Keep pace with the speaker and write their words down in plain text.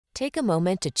Take a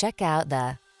moment to check out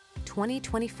the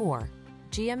 2024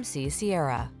 GMC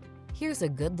Sierra. Here's a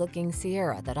good-looking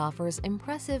Sierra that offers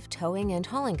impressive towing and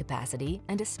hauling capacity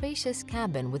and a spacious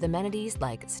cabin with amenities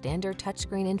like standard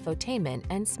touchscreen infotainment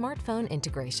and smartphone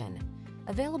integration.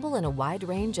 Available in a wide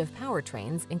range of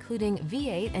powertrains, including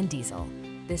V8 and diesel,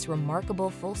 this remarkable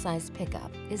full-size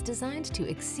pickup is designed to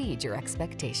exceed your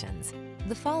expectations.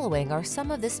 The following are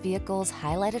some of this vehicle's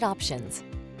highlighted options: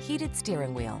 heated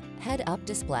steering wheel, head-up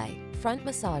display, front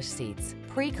massage seats,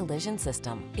 pre-collision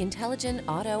system, intelligent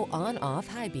auto on-off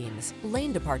high beams,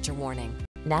 lane departure warning,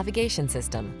 navigation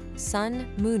system, sun,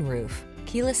 moonroof,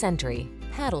 keyless entry,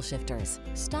 paddle shifters.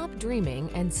 Stop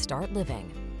dreaming and start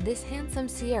living. This handsome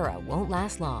Sierra won't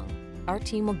last long. Our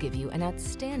team will give you an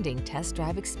outstanding test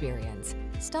drive experience.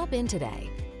 Stop in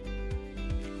today.